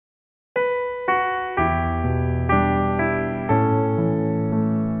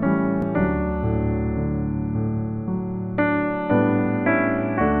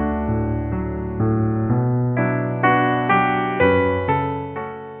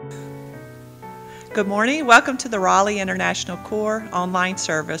Good morning. Welcome to the Raleigh International Corps online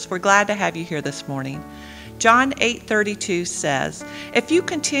service. We're glad to have you here this morning. John 8:32 says, "If you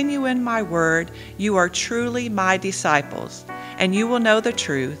continue in my word, you are truly my disciples, and you will know the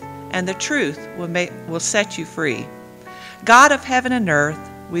truth, and the truth will set you free." God of heaven and earth,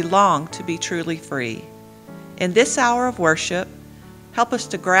 we long to be truly free. In this hour of worship, help us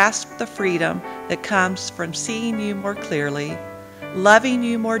to grasp the freedom that comes from seeing you more clearly, loving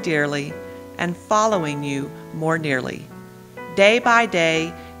you more dearly, and following you more nearly. Day by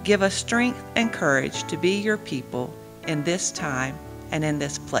day, give us strength and courage to be your people in this time and in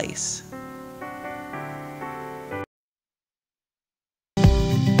this place.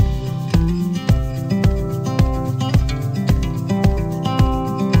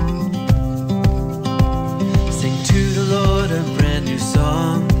 Sing to the Lord a brand new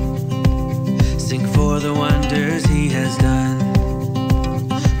song. Sing for the wonders he has done.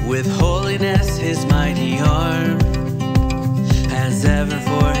 With holiness his mighty arm has ever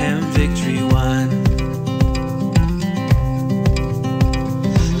for him victory won.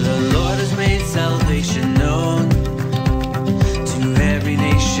 The Lord has made salvation known to every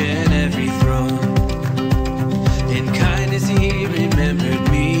nation, every throne. In kindness he remembered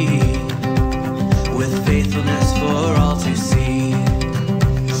me, with faithfulness for all to see.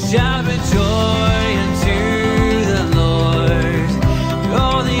 Shout with joy unto the Lord,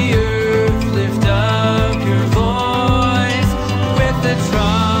 all the earth lift up your voice, with the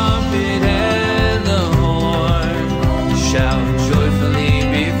trumpet and the horn. Shout joyfully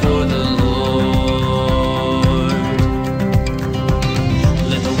before the Lord.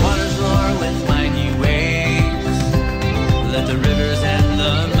 Let the waters roar with mighty waves, let the rivers and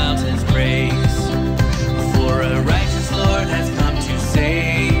the mountains praise. For a righteous Lord has come to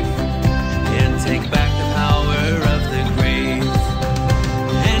save, and take back the power of the grave.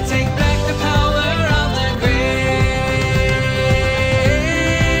 And take back the power of the grave.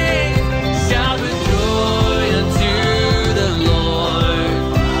 Shout with joy unto the Lord,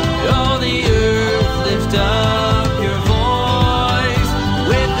 all the earth lift up your voice,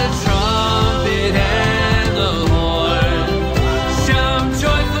 with the trumpet and the horn. Shout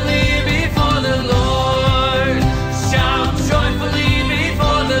joyfully before the Lord, shout joyfully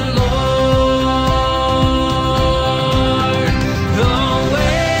before the Lord.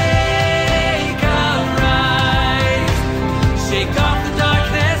 Awake, arise, shake off the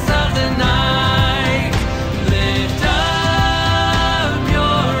darkness of the night, lift up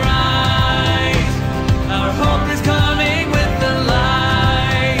your eyes, our hope is coming with the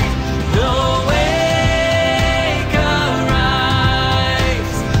light. Awake,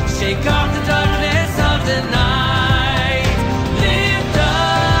 arise, shake off the darkness of the night, lift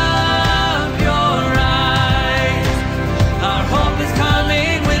up your eyes, our hope is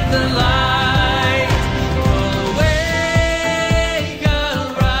coming with the light. Awake,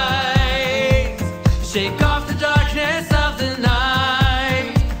 arise, shake off the darkness of the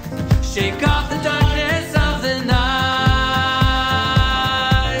night, shake off the darkness of the night.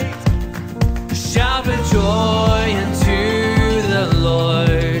 Shout with joy unto the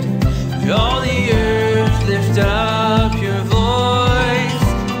Lord, all the earth lift up your voice,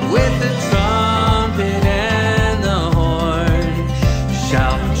 with the trumpet and the horn.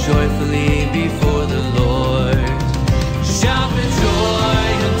 Shout joyfully before the Lord. Shout with joy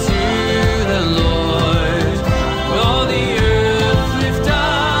unto the Lord, all the earth lift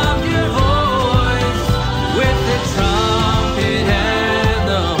up your voice, with the trumpet and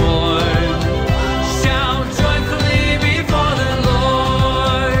the horn. Shout joyfully before the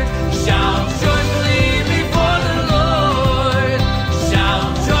Lord, shout joyfully before the Lord,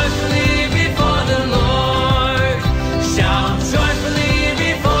 shout joyfully before the Lord, shout joyfully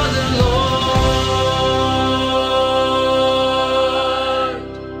before the Lord.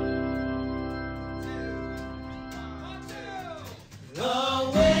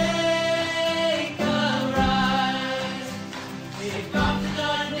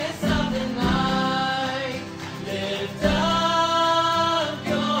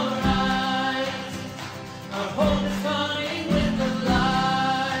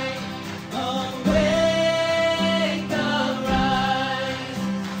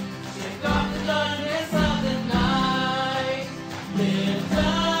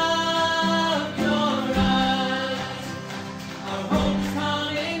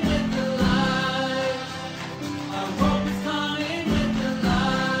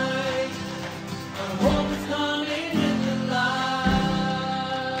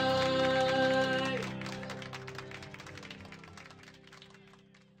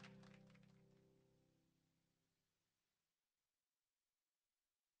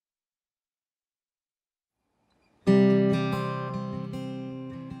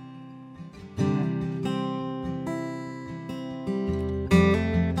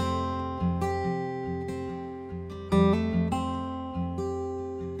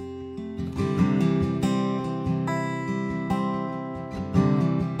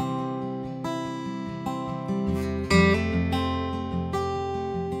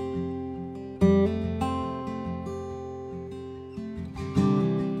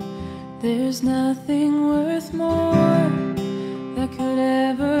 There's nothing worth more that could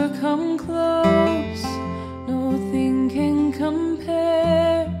ever come close. Nothing can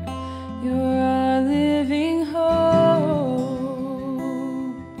compare. You're our living hope.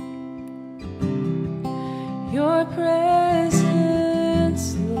 Your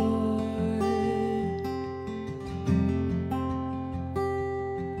presence, Lord.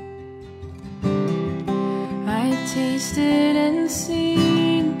 I tasted and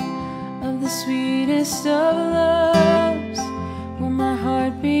seen of the sweetest of loves, where my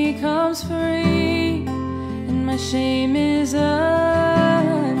heart becomes free and my shame is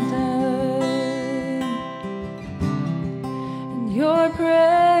undone. And your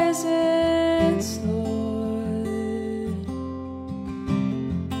presence, Lord.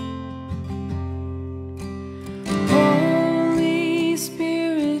 Holy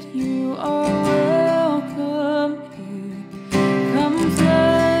Spirit, you are welcome here. Come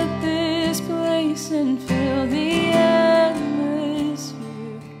flood this place and fill the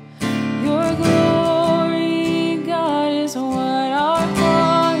atmosphere. Your glory, God, is what our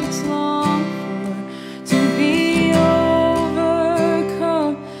hearts long for, to be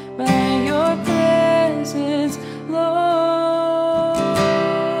overcome by your presence, Lord.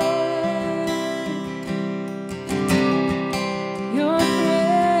 Your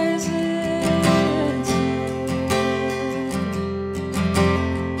presence,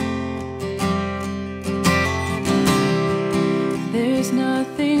 there's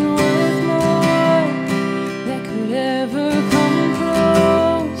nothing worth more that could ever come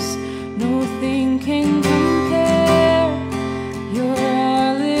close. Nothing can compare. You're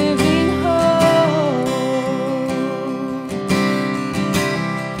our living hope.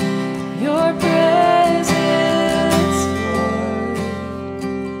 Your presence, Lord.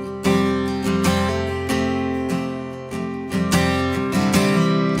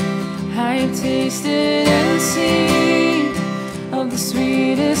 I've tasted and seen of the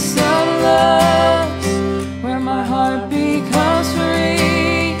sweetest of loves, where my heart becomes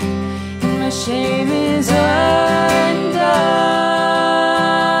free and my shame is undone.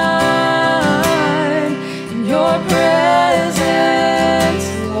 In your presence,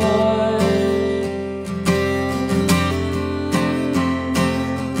 Lord.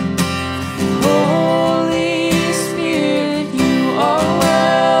 Holy Spirit, you are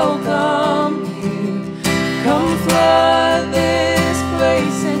welcome here. Come flood this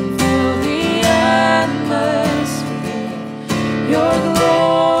place and fill the atmosphere. Your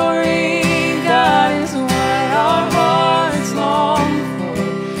glory, God, is what our hearts long for,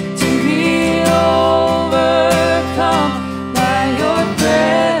 to be overcome by your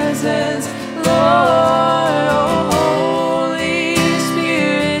presence, Lord. Oh, Holy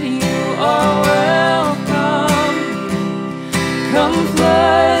Spirit, you are welcome here. Come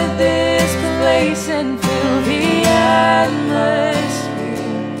flood this place and fill the atmosphere.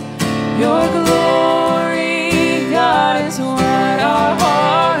 Your glory, God, is what our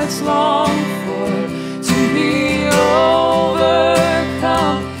hearts long for, to be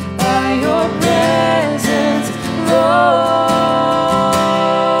overcome by your presence, Lord.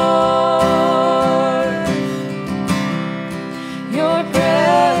 Your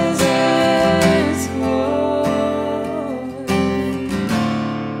presence, Lord.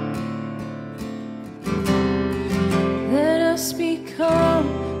 Let us become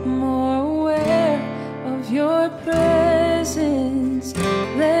more aware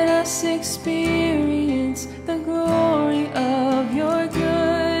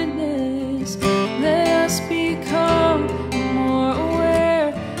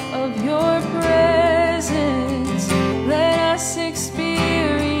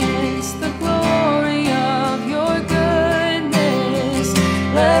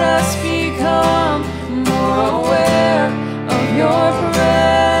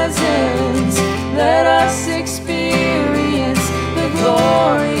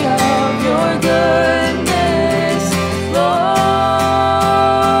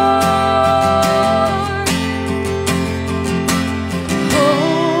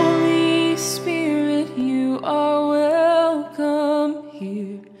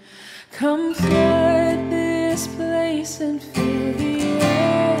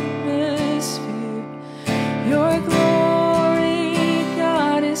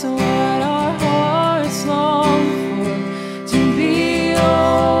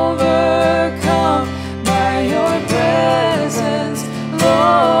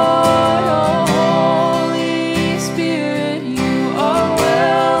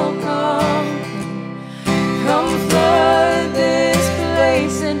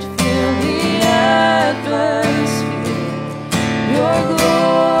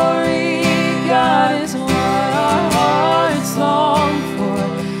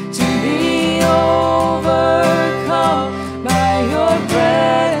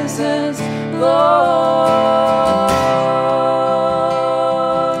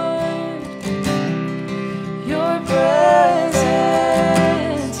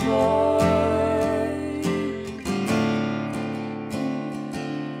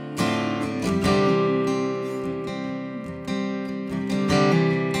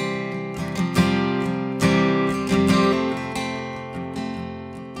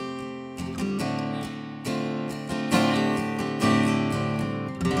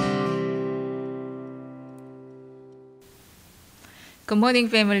Good morning,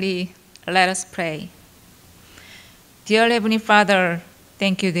 family. Let us pray. Dear Heavenly Father,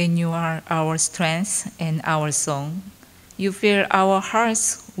 thank you that you are our strength and our song. You fill our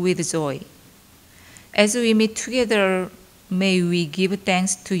hearts with joy. As we meet together, may we give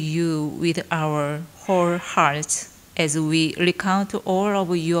thanks to you with our whole hearts as we recount all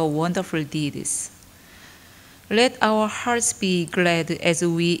of your wonderful deeds. Let our hearts be glad as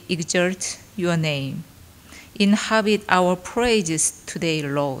we exalt your name. Inhabit our praises today,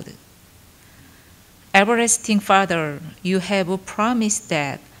 Lord. Everlasting Father, you have promised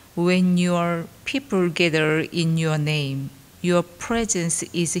that when your people gather in your name, your presence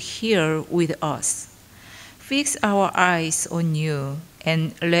is here with us. Fix our eyes on you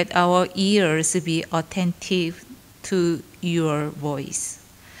and let our ears be attentive to your voice.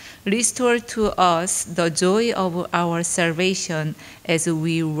 Restore to us the joy of our salvation as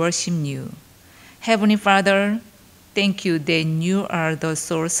we worship you. Heavenly Father, thank you that you are the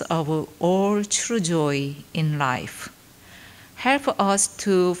source of all true joy in life. Help us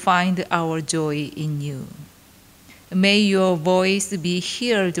to find our joy in you. May your voice be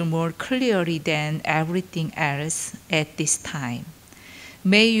heard more clearly than everything else at this time.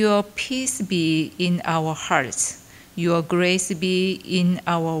 May your peace be in our hearts, your grace be in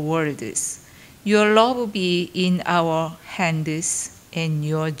our words, your love be in our hands, and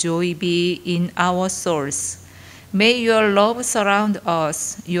your joy be in our souls. May your love surround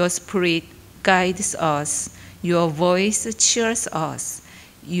us, your spirit guides us, your voice cheers us,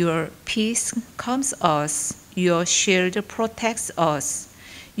 your peace calms us, your shield protects us,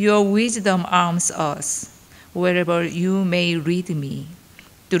 your wisdom arms us, wherever you may lead me.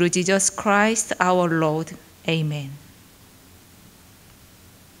 Through Jesus Christ our Lord. Amen.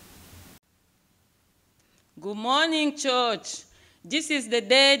 Good morning, church. This is the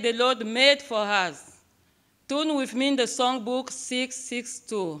day the Lord made for us. Tune with me in the songbook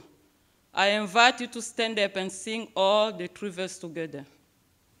 662. I invite you to stand up and sing all the three verses together.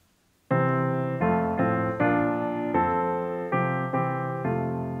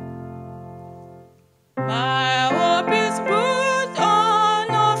 My hope is built on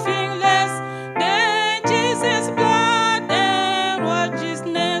nothing less than Jesus' blood and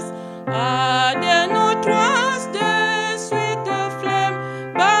righteousness. I dare not trust the sweeter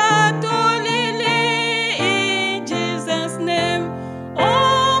flame, but only in Jesus' name.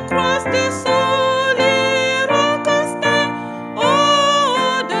 Oh, cross the solid rock I stand.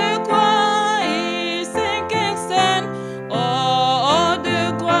 Oh, the ground is sinking sand. Oh,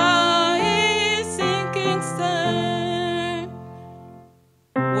 the ground is sinking sand.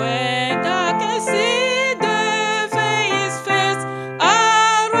 When I can see the face,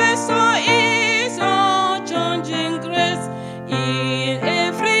 I rest on His unchanging grace. In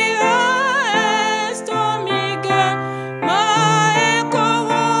every hour and stormy gale, my anchor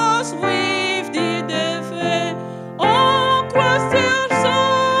was with the devil. Oh, cross the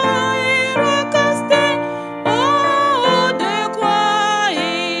solid rock I stand. Oh, the ground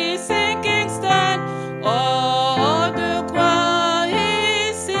is sinking sand. Oh, the ground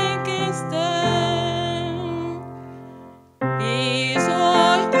is sinking sand. His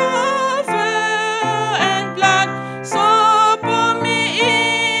oil cover and blood so pour me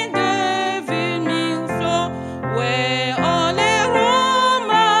in the evening flow, where all around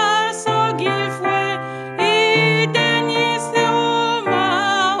my soul give way. Hidden is the home,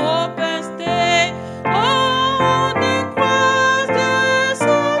 my hope and stay. Oh, the cross, the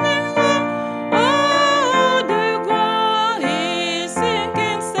sun and moon. Oh, the ground is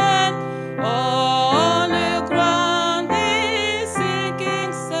sinking sand. Oh, the ground is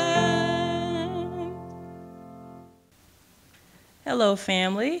sinking sand. Hello,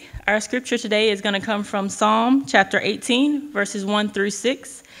 family. Our scripture today is going to come from Psalm chapter 18, verses 1 through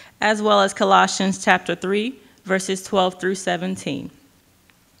 6, as well as Colossians chapter 3, verses 12 through 17.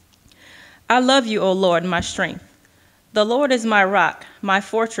 I love you, O Lord, my strength. The Lord is my rock, my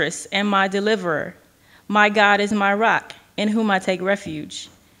fortress, and my deliverer. My God is my rock, in whom I take refuge.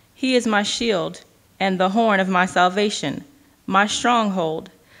 He is my shield and the horn of my salvation, my stronghold.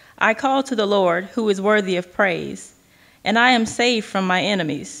 I call to the Lord, who is worthy of praise, and I am saved from my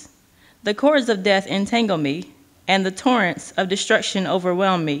enemies. The cords of death entangle me, and the torrents of destruction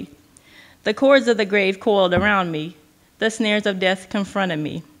overwhelm me. The cords of the grave coiled around me. The snares of death confronted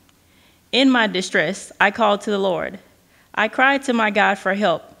me. In my distress, I called to the Lord. I cried to my God for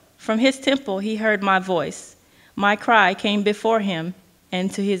help. From his temple he heard my voice. My cry came before him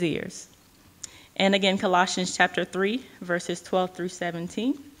and to his ears. And again, Colossians chapter 3, verses 12 through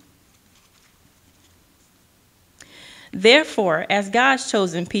 17. Therefore, as God's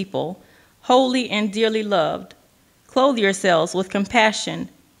chosen people, holy and dearly loved, Clothe yourselves with compassion,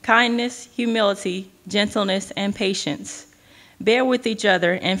 kindness, humility, gentleness, and patience. Bear with each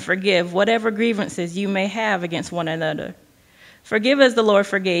other and forgive whatever grievances you may have against one another. Forgive as the Lord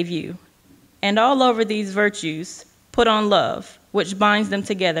forgave you. And all over these virtues, put on love, which binds them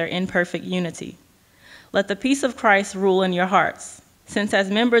together in perfect unity. Let the peace of Christ rule in your hearts, since as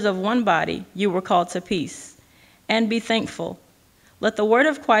members of one body you were called to peace. And be thankful. Let the word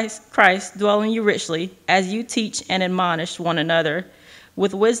of Christ dwell in you richly, as you teach and admonish one another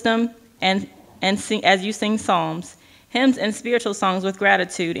with wisdom and sing, as you sing psalms, hymns, and spiritual songs with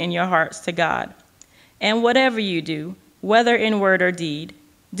gratitude in your hearts to God. And whatever you do, whether in word or deed,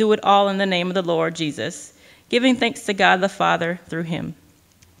 do it all in the name of the Lord Jesus, giving thanks to God the Father through him.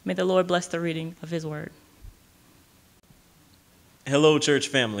 May the Lord bless the reading of his word. Hello, church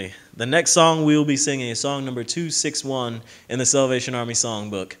family. The next song we will be singing is song number 261 in the Salvation Army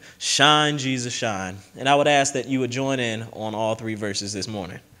Songbook, Shine, Jesus, Shine. And I would ask that you would join in on all three verses this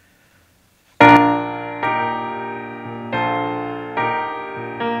morning.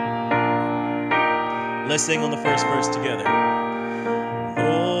 Let's sing on the first verse together.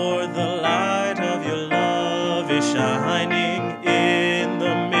 Lord, the light of your love is shining in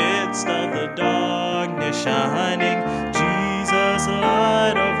the midst of the darkness shining. Jesus,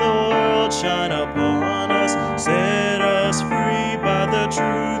 light of the world, shine upon us. Set us free by the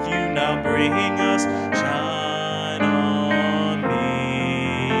truth you now bring us. Shine on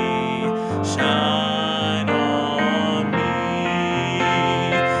me. Shine on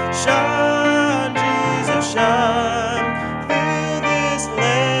me. Shine, Jesus, shine. Fill this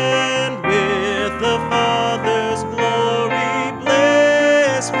land with the Father's glory.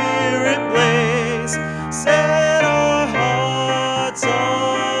 Blaze, Spirit, blaze. Set our hearts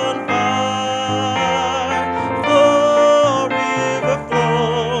on fire. Flow, river,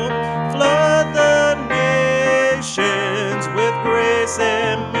 flow. Flood the nations with grace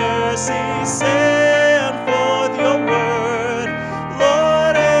and mercy. Send forth your word,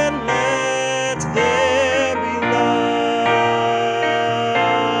 Lord, and let there be light.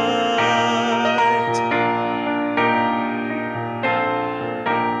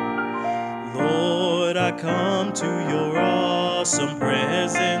 Lord, I come to your awesome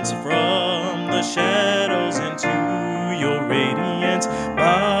presence from the shadows into your radiance.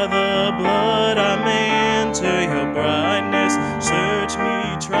 By the blood I may enter your brightness. Search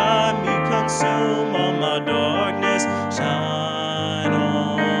me, try me, consume all my darkness. Shine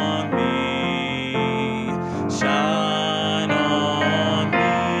on me. Shine on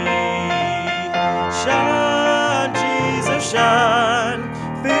me. Shine, Jesus, shine.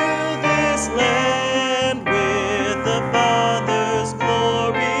 Fill this land with the Father's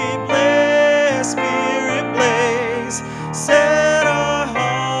glory. Blaze, Spirit, blaze. Set our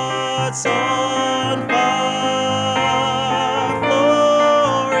hearts on fire.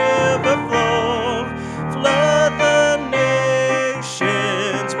 Flow, river, flow. Flood the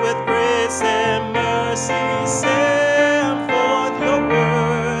nations with grace and mercy. Send forth your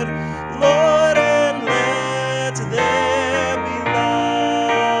word, Lord, and let there be light.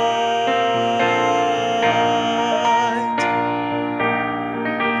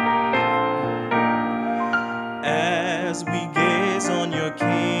 As we gaze on your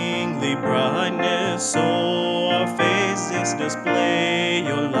kingly brightness, so our faces display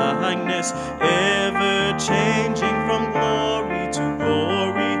your likeness, ever changing from glory to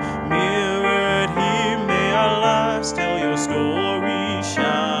glory. Mirrored here, may our lives tell your story.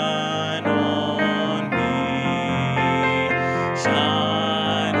 Shine on me.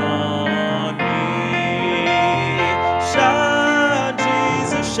 Shine on me. Shine,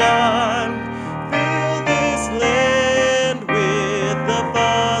 Jesus, shine. Fill this land with the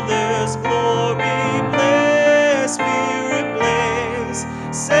Father's glory. Blaze, Spirit, blaze.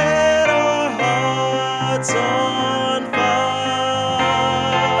 Set our hearts on fire.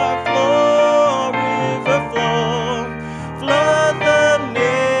 Flow, river, flow. Flood the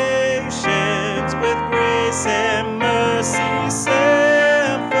nations with grace and mercy.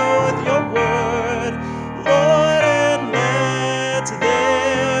 Send forth your word, Lord, and let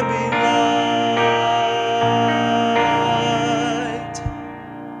there be light.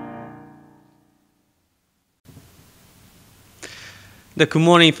 Good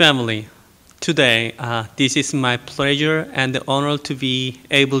morning, family. Today, this is my pleasure and the honor to be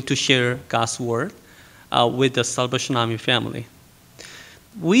able to share God's word with the Salvation Army family.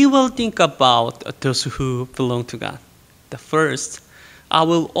 We will think about those who belong to God. The first, I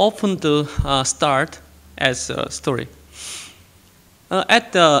will often start as a story.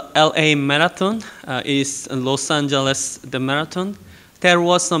 At the LA Marathon, is Los Angeles the marathon, there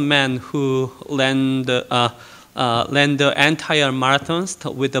was a man who ran ran the entire marathon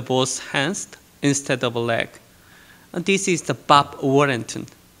with both hands instead of a leg. This is the Bob Warrington.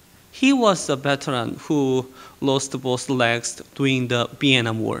 He was a veteran who lost both legs during the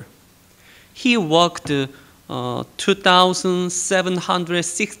Vietnam War. He walked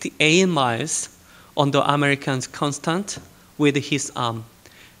 2,768 miles on the American continent with his arm,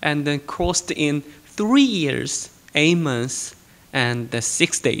 and then crossed in 3 years, 8 months, and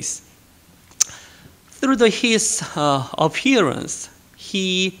 6 days. Through his appearance,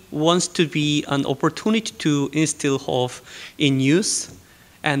 he wants to be an opportunity to instill hope in youth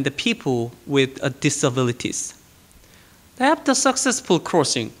and the people with disabilities. After successful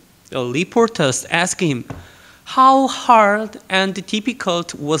crossing, the reporters asked him, how hard and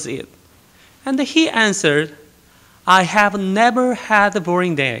difficult was it? And he answered, I have never had a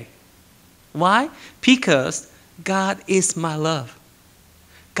boring day. Why? Because God is my love.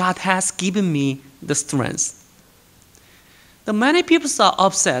 God has given me the strength. Many people are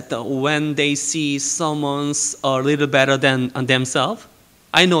upset when they see someone's a little better than themselves.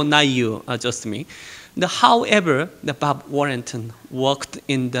 I know, not you, just me. However, Bob Warrington walked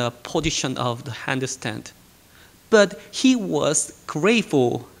in the position of the handstand. But he was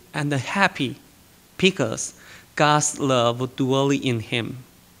grateful and happy because God's love dwelt in him.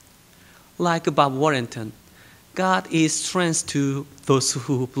 Like Bob Warrington, God is strength to those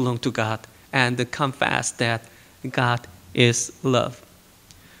who belong to God and confess that God is love.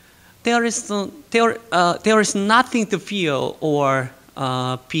 There is nothing to feel or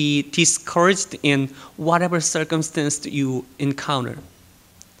be discouraged in whatever circumstance you encounter.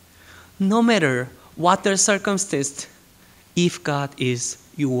 No matter what the circumstance, if God is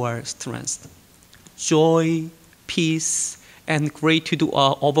your strength, joy, peace, and gratitude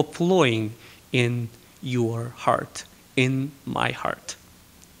are overflowing in your heart, in my heart.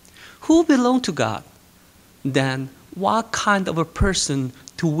 Who belong to God? Then what kind of a person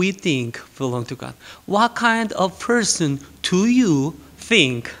do we think belong to God? What kind of person do you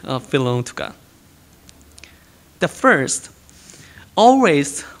think belong to God? The first,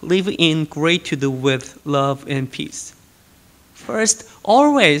 always live in gratitude with love and peace. First,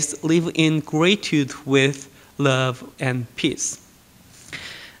 always live in gratitude with love and peace.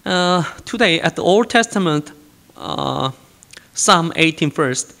 Today, at the Old Testament, Psalm 18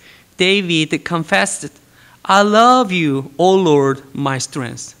 first, David confessed, I love you, O Lord, my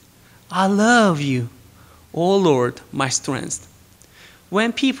strength. I love you, O Lord, my strength.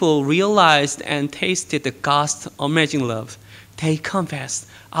 When people realized and tasted God's amazing love, they confessed,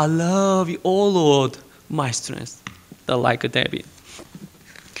 I love you, O Lord, my strength. Like David.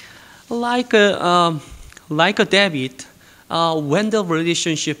 Like David, when the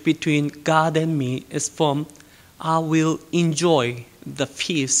relationship between God and me is formed, I will enjoy the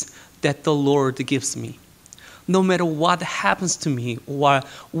peace that the Lord gives me. No matter what happens to me or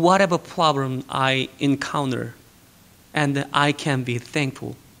whatever problem I encounter, and I can be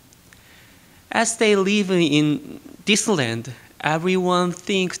thankful. As they live in this land, everyone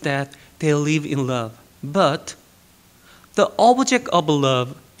thinks that they live in love, but the object of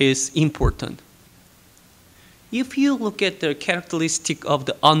love is important. If you look at the characteristic of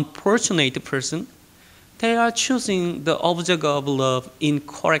the unfortunate person, they are choosing the object of love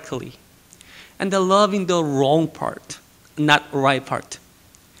incorrectly, and they're loving the wrong part, not right part.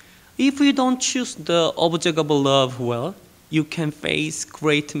 If you don't choose the object of love well, you can face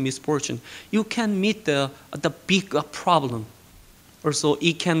great misfortune. You can meet the big problem. Also,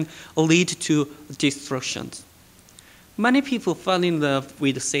 it can lead to destruction. Many people fall in love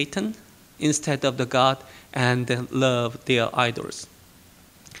with Satan instead of the God and love their idols.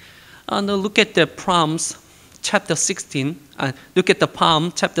 And look at the Psalms chapter 16. Look at the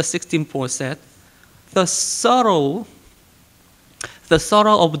Psalm chapter 16 4 said, the sorrow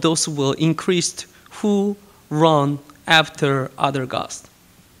of those will increase who run after other gods.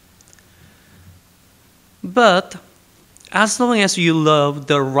 But as long as you love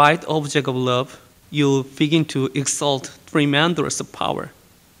the right object of love, you begin to exalt tremendous power.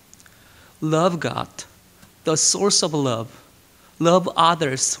 Love God, the source of love. Love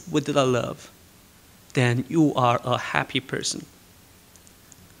others with the love. Then you are a happy person.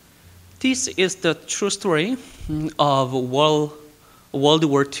 This is the true story of World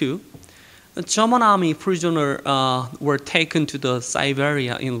War II. The German army prisoners were taken to the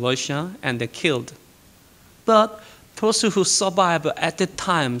Siberia in Russia and killed. But those who survived at the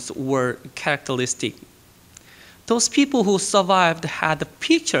times were characteristic. Those people who survived had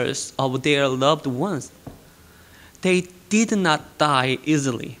pictures of their loved ones. They did not die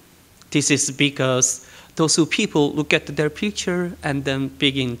easily. This is because those people look at their picture and then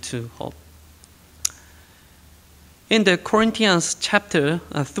begin to hope. In the Corinthians chapter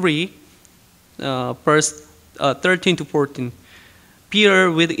 3, verse 13 to 14,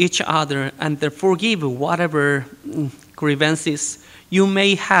 bear with each other and forgive whatever grievances you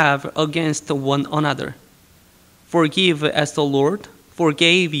may have against one another. Forgive as the Lord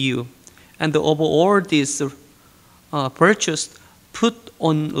forgave you, and over all these virtues put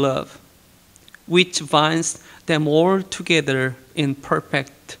on love, which binds them all together in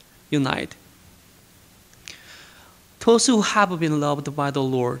perfect unity. Those who have been loved by the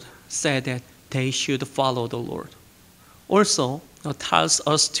Lord said that they should follow the Lord. Also, it tells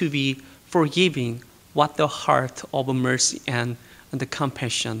us to be forgiving with the heart of mercy and the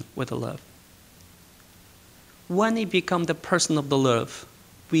compassion with love. When we become the person of the love,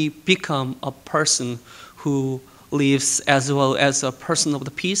 we become a person who lives as well as a person of the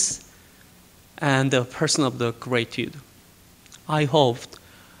peace and a person of the gratitude. I hope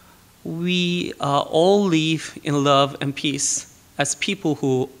we all live in love and peace as people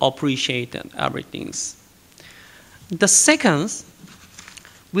who appreciate everything. The second,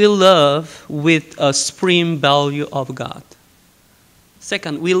 we love with a supreme value of God.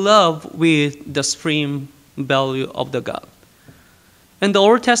 Second, we love with the supreme value of the God. In the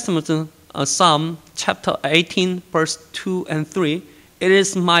Old Testament, Psalm chapter 18, verse 2 and 3, it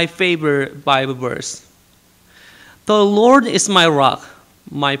is my favorite Bible verse. The Lord is my rock,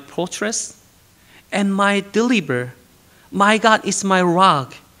 my fortress, and my deliverer. My God is my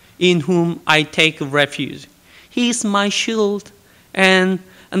rock, in whom I take refuge. He is my shield and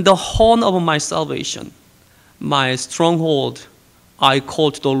the horn of my salvation, my stronghold. I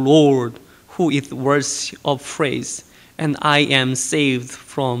call to the Lord, who is worthy of praise, and I am saved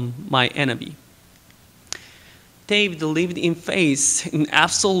from my enemy. David lived in faith, in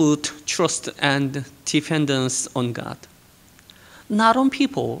absolute trust and dependence on God. Not on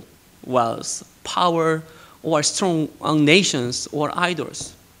people, wealth, power, or strong nations or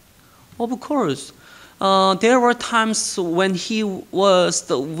idols. Of course, there were times when he was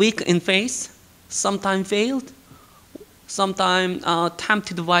weak in faith, sometimes failed, sometimes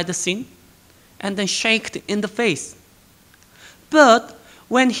tempted by the sin, and then shaken in the face. But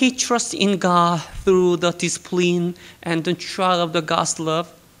when he trusted in God through the discipline and the trial of the God's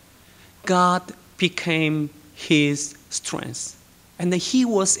love, God became his strength, and he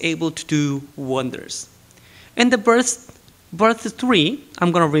was able to do wonders. In the verse 3,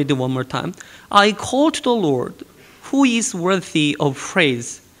 I'm going to read it one more time. I call to the Lord, who is worthy of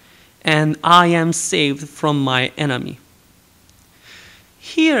praise, and I am saved from my enemy.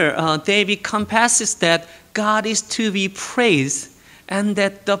 Here, David confesses that God is to be praised and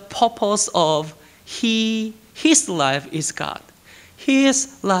that the purpose of his life is God.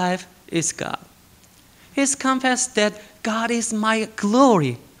 His life is God. He's confessed that God is my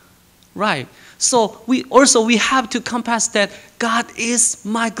glory. Right. So we have to confess that God is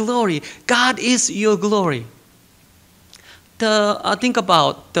my glory. God is your glory. Think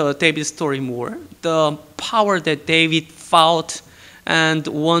about David's story more. The power that David fought and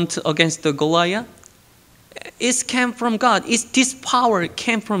won against the Goliath, it came from God. This power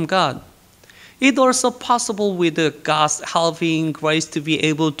came from God. It's also possible with God's helping grace to be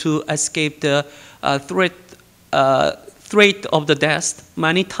able to escape the threat of the death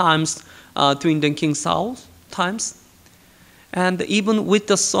many times during the King Saul's times. And even with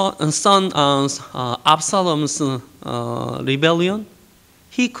the son Absalom's rebellion,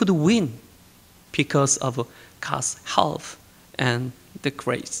 he could win because of God's help and the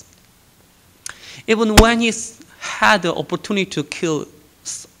grace. Even when he had the opportunity to kill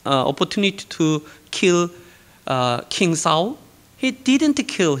King Saul, he didn't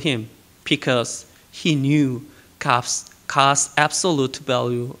kill him because he knew God's absolute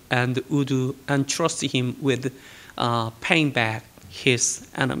value and would entrust him with paying back his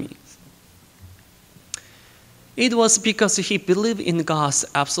enemies. It was because he believed in God's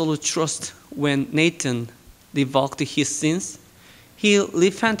absolute trust when Nathan revoked his sins. He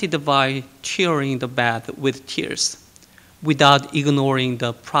repented by cheering the bed with tears, without ignoring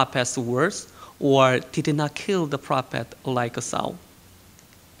the prophet's words, or did not kill the prophet like Saul.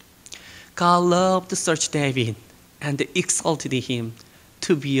 God loved such David and exalted him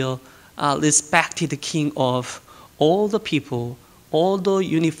to be a respected king of all the people, all the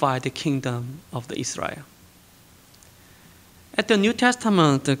unified kingdom of the Israel. At the New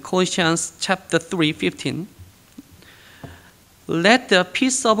Testament, Colossians chapter 3:15, let the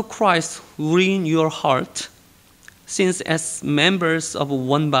peace of Christ rule in your heart, since as members of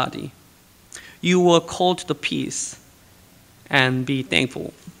one body, you were called to peace, and be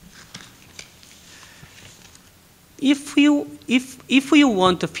thankful. If you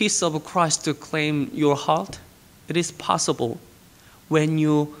want the peace of Christ to claim your heart, It is possible when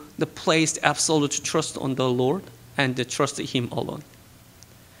you place absolute trust on the Lord and trust Him alone.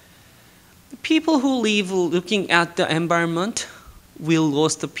 People who live looking at the environment will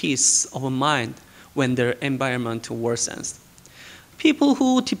lose the peace of mind when their environment worsens. People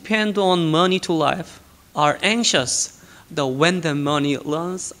who depend on money to live are anxious when the money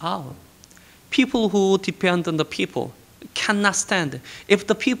runs out. People who depend on the people cannot stand if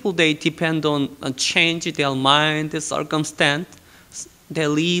the people they depend on change their mind, their circumstance, they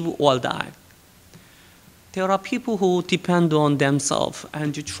live or die. There are people who depend on themselves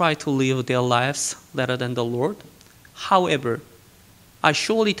and to try to live their lives rather than the Lord. However, I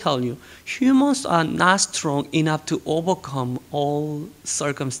surely tell you, humans are not strong enough to overcome all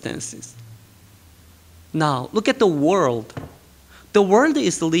circumstances. Now, look at the world. The world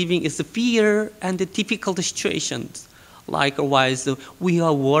is living in fear and difficult situations. Likewise, we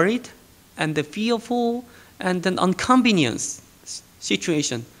are worried and fearful and an inconvenience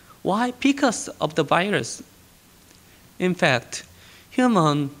situation. Why? Because of the virus. In fact,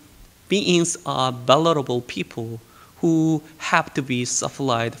 human beings are vulnerable people who have to be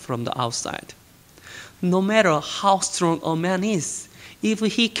supplied from the outside. No matter how strong a man is, if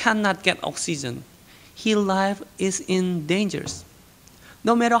he cannot get oxygen, his life is in danger.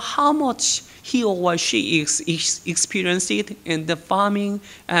 No matter how much he or she is experienced in the farming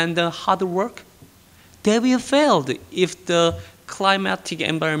and the hard work, they will fail if the climatic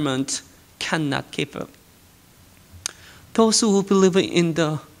environment cannot keep up. Those who believe in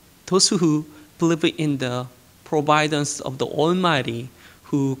the providence of the Almighty,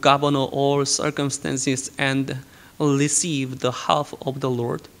 who govern all circumstances and receive the help of the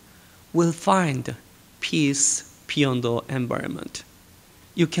Lord, will find peace beyond the environment.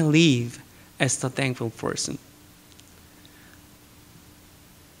 You can live as a thankful person.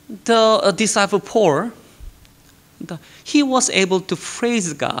 The disciple Paul, he was able to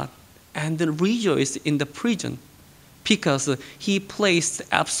praise God and rejoice in the prison because he placed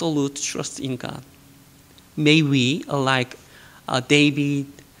absolute trust in God. May we, like David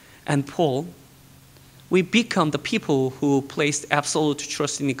and Paul, we become the people who place absolute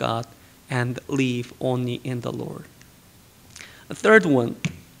trust in God and live only in the Lord. The third one,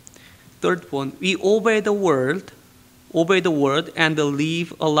 we obey the word and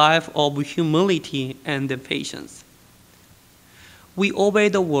live a life of humility and patience. We obey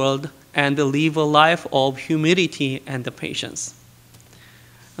the word and live a life of humility and patience.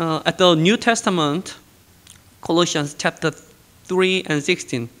 At the New Testament, Colossians chapter 3 and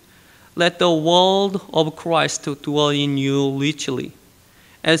 16, let the word of Christ dwell in you richly,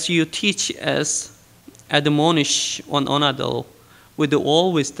 as you teach us, admonish one another with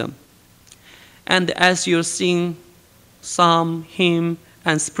all wisdom, and as you sing psalm, hymn,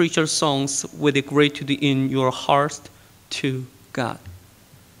 and spiritual songs with gratitude in your heart to God.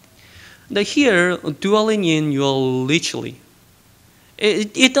 Here, dwelling in you richly,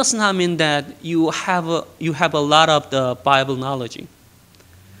 it does not mean that you have a lot of the Bible knowledge,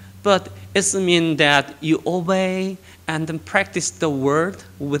 but it means that you obey and then practice the word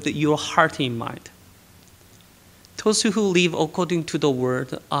with your heart in mind. Those who live according to the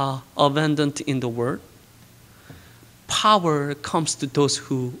word are abundant in the word. Power comes to those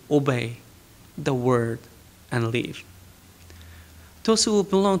who obey the word and live. Those who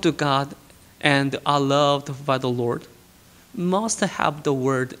belong to God and are loved by the Lord must have the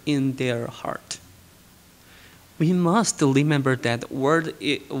word in their heart. We must remember that word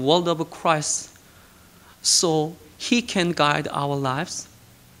of Christ so He can guide our lives.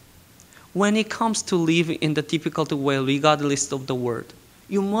 When it comes to live in the difficult way regardless of the word,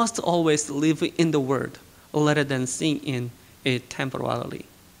 you must always live in the word rather than sing in it temporarily.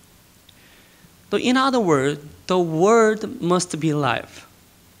 So in other words, the word must be alive.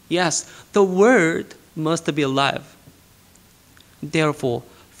 Yes, the word must be alive. Therefore,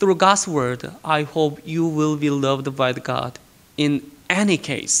 through God's word, I hope you will be loved by God in any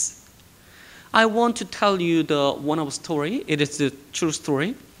case. I want to tell you one of the story. It is a true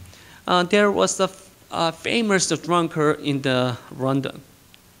story. There was a famous drunkard in London.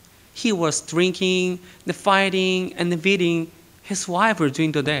 He was drinking, fighting, and beating his wife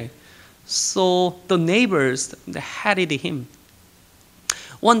during the day. So the neighbors hated him.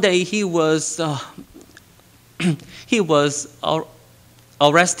 One day he was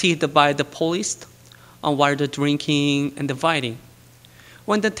arrested by the police while drinking and fighting.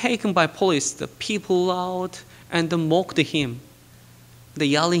 When taken by police, the people out and mocked him. They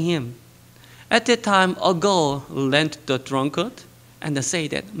yelling him. At that time, a girl ran to the drunkard and said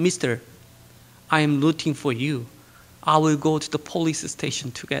that, "Mister, I am looking for you. I will go to the police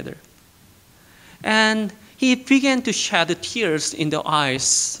station together." And He began to shed tears in the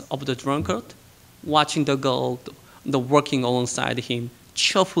eyes of the drunkard, watching the girl working alongside him,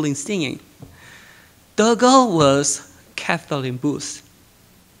 cheerfully singing. The girl was Kathleen Booth,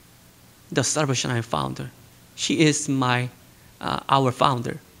 the Salvation Army founder. She is our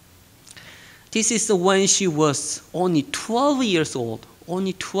founder. This is when she was only 12 years old.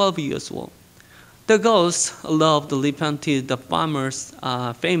 Only 12 years old. The girls loved repented the famous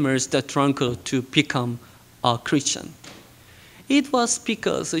the drunkard to become a Christian. It was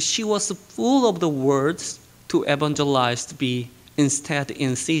because she was full of the words to evangelize to be instead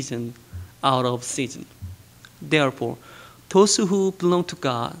in season, out of season. Therefore, those who belong to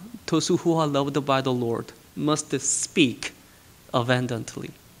God, those who are loved by the Lord, must speak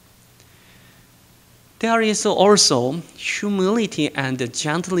abundantly. There is also humility and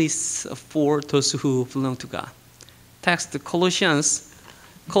gentleness for those who belong to God. Text Colossians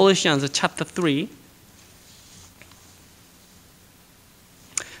chapter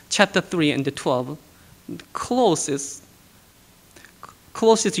 3 and 12. Closes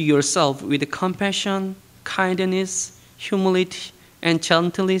to yourself with compassion, kindness, humility, and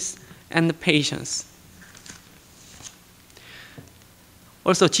gentleness, and patience.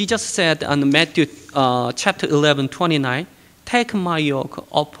 Also, Jesus said in Matthew chapter 11:29, "Take my yoke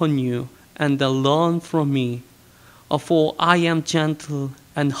upon you and learn from me, for I am gentle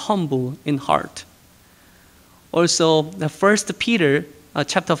and humble in heart." Also, the 1 Peter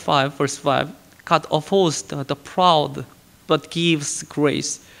chapter 5, verse 5, God opposes the proud, but gives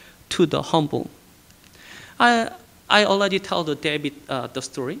grace to the humble. I already told David the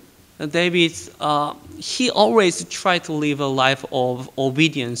story. David, he always tried to live a life of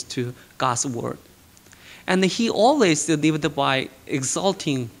obedience to God's word. And he always lived by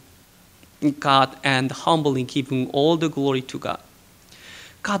exalting God and humbly giving all the glory to God.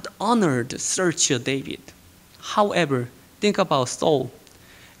 God honored such David. However, think about Saul.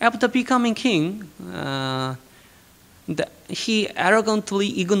 After becoming king, he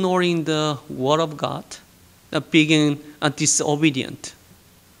arrogantly ignoring the word of God, being disobedient.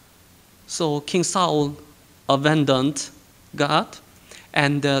 So King Saul abandoned God,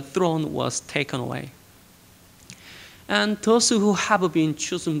 and the throne was taken away. And those who have been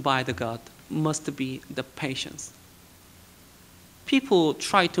chosen by the God must be the patience. People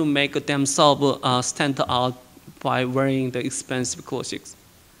try to make themselves stand out by wearing the expensive clothes,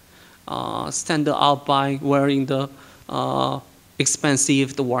 stand out by wearing the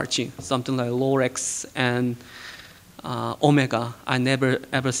expensive watch, something like Rolex and Omega. I never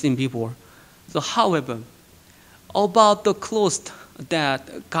ever seen before. So, however, about the clothes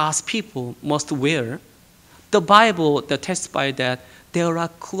that God's people must wear, the Bible testifies that there are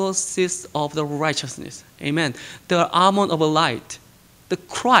clothes of the righteousness. Amen. The armor of light, the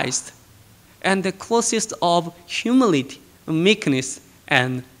Christ, and the clothes of humility, meekness,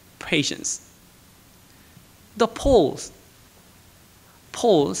 and patience. The Paul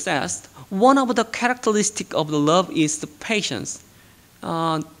says one of the characteristics of the love is the patience.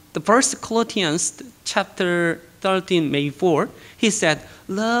 The first Colossians chapter 13, maybe 4, he said,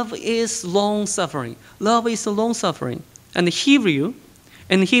 love is long-suffering. Love is long-suffering. And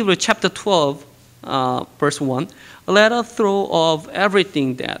in Hebrew chapter 12, verse 1, let us throw off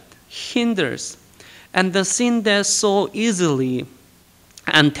everything that hinders and the sin that so easily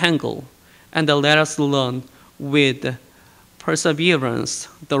entangle, and let us learn with perseverance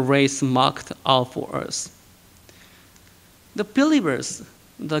the race marked out for us. The believers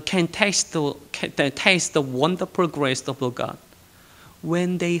can taste the wonderful grace of God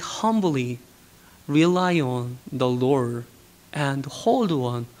when they humbly rely on the Lord and hold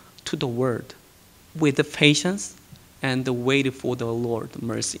on to the word with patience and wait for the Lord's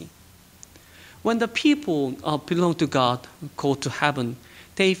mercy. When the people belong to God go to heaven,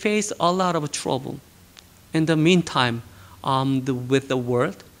 they face a lot of trouble. In the meantime, with the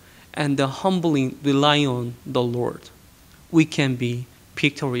word and humbly rely on the Lord, we can be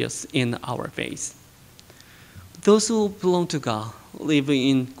victorious in our faith. Those who belong to God live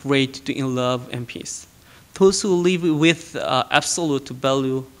in love and peace. Those who live with absolute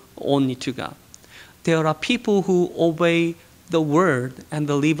value only to God. There are people who obey the word and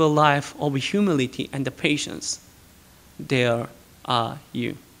live a life of humility and patience. There are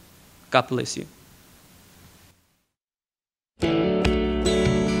you. God bless you.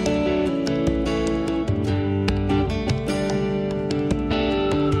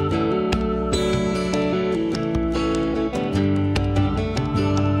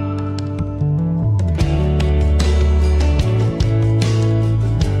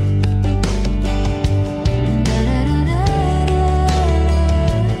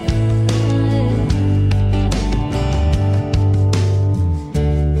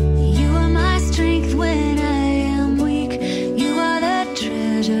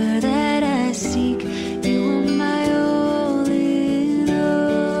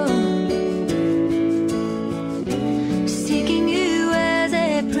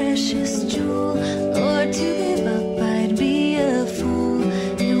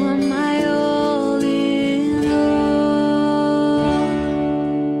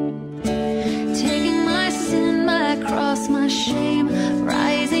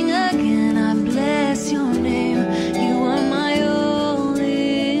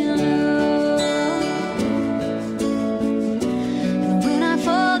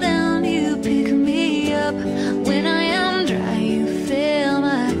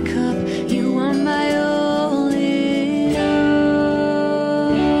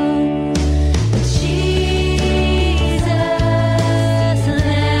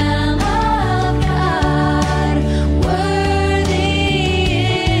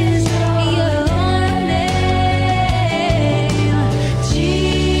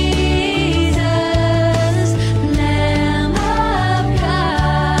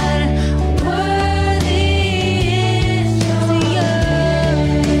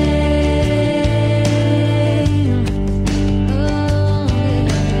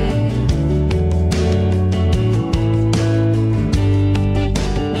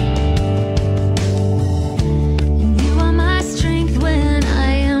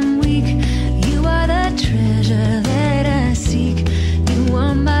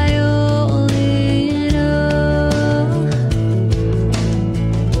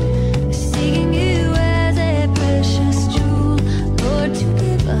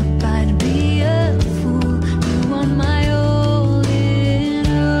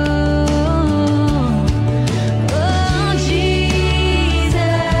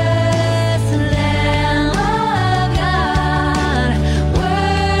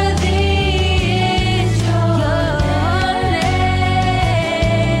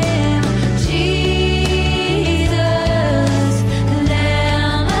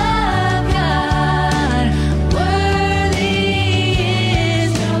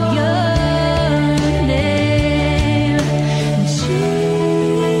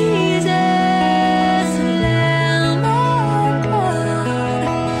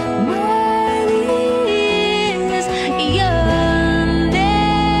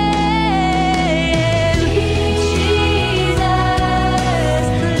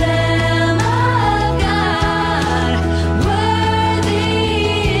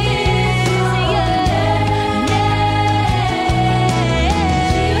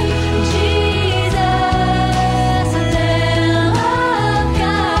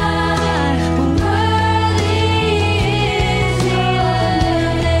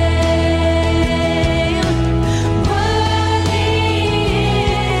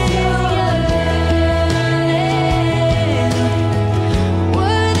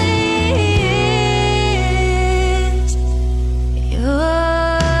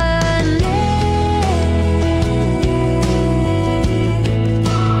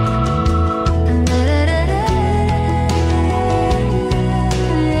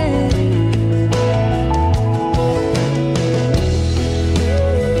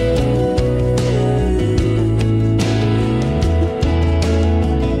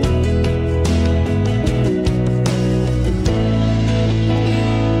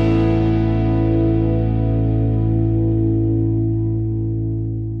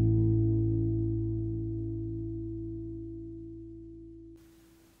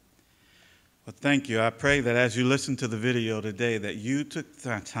 Well, thank you. I pray that as you listen to the video today, that you took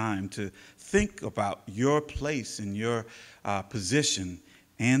the time to think about your place and your position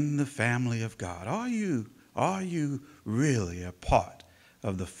in the family of God. Are you really a part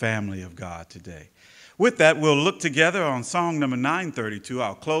of the family of God today? With that, we'll look together on song number 932,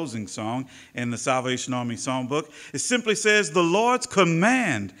 our closing song in the Salvation Army Songbook. It simply says, "The Lord's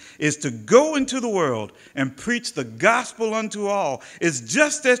command is to go into the world and preach the gospel unto all." It's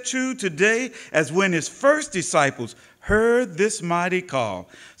just as true today as when his first disciples heard this mighty call.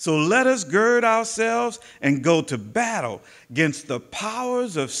 So let us gird ourselves and go to battle against the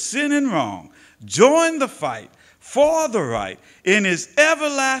powers of sin and wrong. Join the fight for the right in his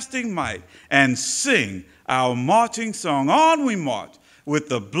everlasting might, and sing our marching song. On we march with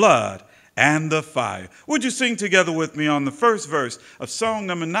the blood and the fire. Would you sing together with me on the first verse of song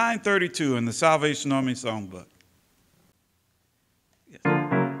number 932 in the Salvation Army Songbook? Yes.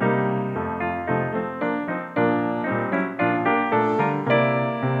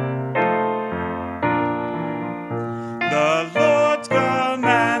 The Lord's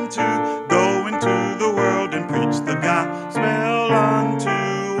command to go into the world and preach the gospel unto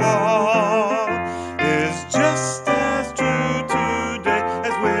all is just as true today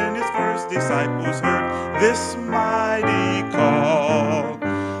as when his first disciples heard this mighty call.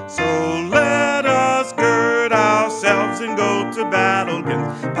 So let us gird ourselves and go to battle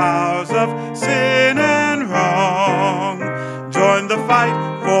against powers of sin and wrong. Join the fight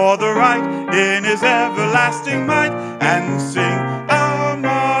for the right in his everlasting might, and sing our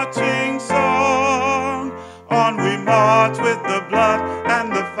marching song. On we march with the blood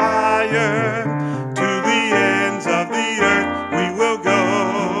and the fire. To the ends of the earth we will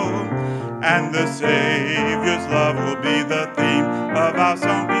go. And the Savior's love will be the theme of our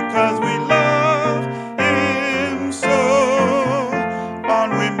song, because we love him so.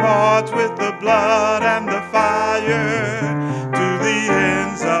 On we march with the blood and the fire. To the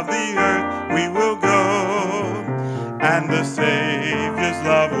ends of the earth we will go. And the Savior's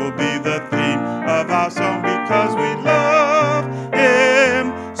love will be the theme of our song, because we love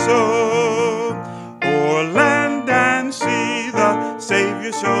him so. O'er land and sea the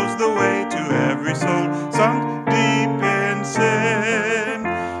Savior shows the way to every soul sunk deep in sin.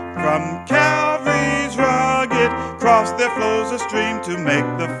 From Calvary's rugged cross there flows a stream to make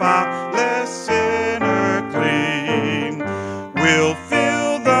the foulest sinner clean. We'll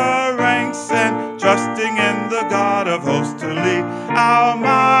fill the ranks and trusting in the God of hosts to lead our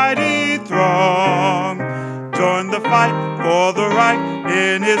mighty throng. Join the fight for the right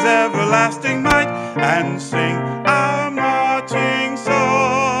in his everlasting might, and sing our marching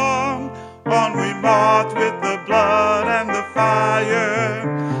song. On we march with the blood and the fire.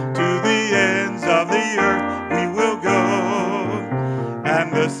 To the ends of the earth we will go.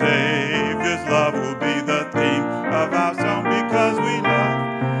 And the Savior's love will be the theme of our song, because we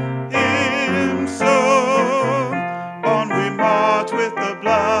love him so. On we march with the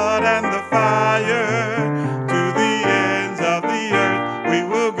blood and the fire. To the ends of the earth we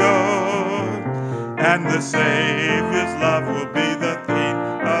will go. And the Savior's love will be the theme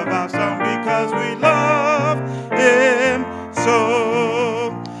of our song, because we love him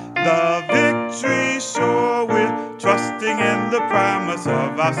so. The victory sure, we're trusting in the promise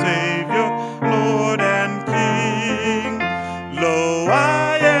of our Savior, Lord and King. Lo,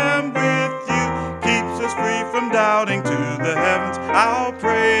 I am with you, keeps us free from doubting. To the heavens our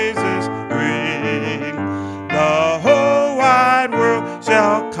praises ring. The whole wide world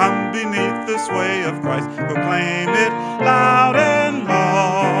shall come beneath the sway of Christ. Proclaim it loud and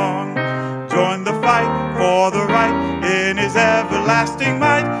long. Join the fight for the right in his everlasting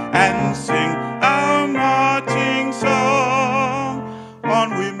might, and sing our marching song.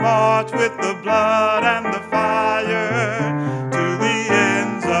 On we march with the blood and the fire. To the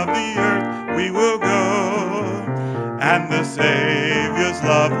ends of the earth we will go. And the Savior's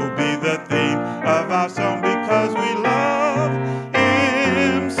love will be the theme of our song, because we love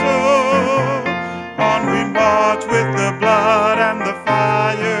him so. On we march with the blood and the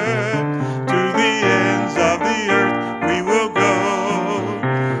fire. To the ends of the earth we will go.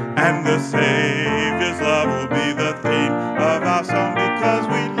 And the Savior's love will be the theme of our song, because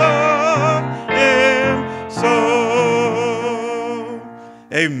we love him so.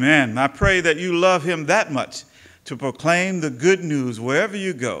 Amen. I pray that you love him that much to proclaim the good news wherever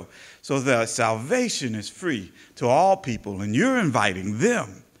you go, so that salvation is free to all people, and you're inviting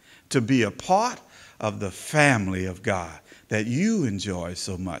them to be a part of the family of God that you enjoy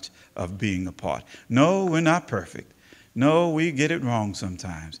so much of being a part. No, we're not perfect. No, we get it wrong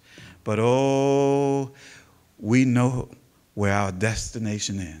sometimes. But oh, we know where our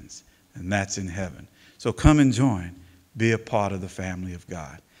destination ends. and that's in heaven. So come and join. Be a part of the family of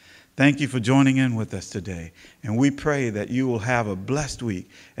God. Thank you for joining in with us today. And we pray that you will have a blessed week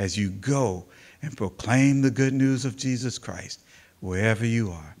as you go and proclaim the good news of Jesus Christ wherever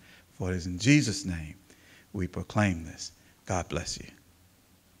you are. For it is in Jesus' name we proclaim this. God bless you.